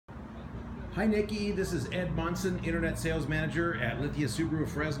Hi Nikki, this is Ed Monson, Internet Sales Manager at Lithia Subaru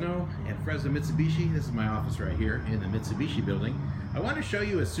of Fresno and Fresno Mitsubishi. This is my office right here in the Mitsubishi building. I want to show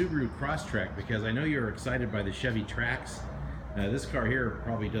you a Subaru Crosstrek because I know you're excited by the Chevy Trax. This car here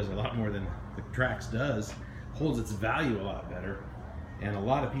probably does a lot more than the Trax does, holds its value a lot better, and a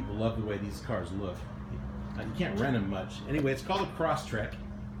lot of people love the way these cars look. You can't rent them much. Anyway, it's called a Crosstrek.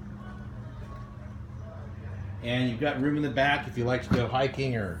 And you've got room in the back if you like to go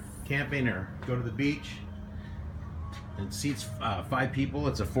hiking or camping or go to the beach. It seats 5 people.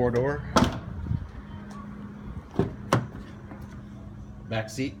 It's a 4-door. Back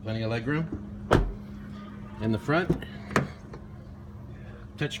seat, plenty of legroom. In the front,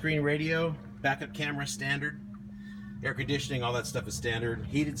 touchscreen radio, backup camera standard, air conditioning, all that stuff is standard.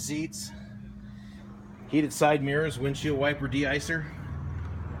 Heated seats, heated side mirrors, windshield wiper de-icer.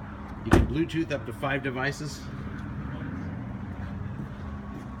 You can Bluetooth up to 5 devices.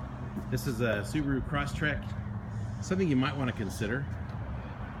 This is a Subaru Crosstrek, something you might want to consider.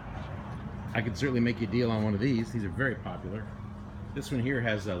 I could certainly make you a deal on one of these. These are very popular. This one here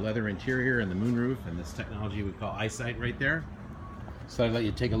has a leather interior and the moonroof and this technology we call eyesight right there. So I'd let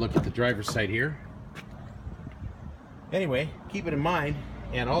you take a look at the driver's side here. Anyway, keep it in mind.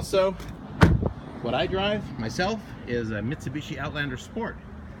 And also, what I drive myself is a Mitsubishi Outlander Sport,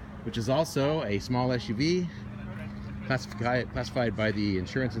 which is also a small SUV, classified by the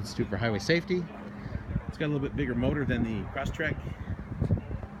Insurance Institute for Highway Safety. It's got a little bit bigger motor than the Crosstrek.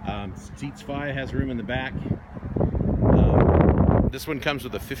 Seats 5, has room in the back. This one comes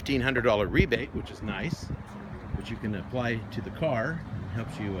with a $1,500 rebate, which is nice, which you can apply to the car. It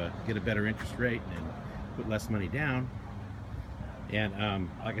helps you get a better interest rate and put less money down. And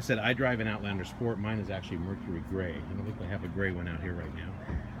like I said, I drive an Outlander Sport. Mine is actually Mercury Gray. I don't think I have a gray one out here right now.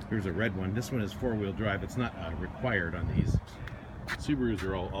 Here's a red one. This one is 4-wheel drive. It's not required on these. Subarus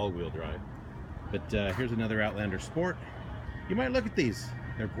are all-wheel drive. But here's another Outlander Sport. You might look at these.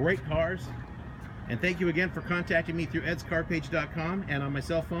 They're great cars. And thank you again for contacting me through edscarpage.com and on my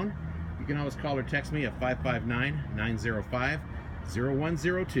cell phone. You can always call or text me at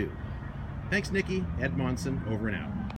 559-905-0102. Thanks, Nikki. Ed Monson, over and out.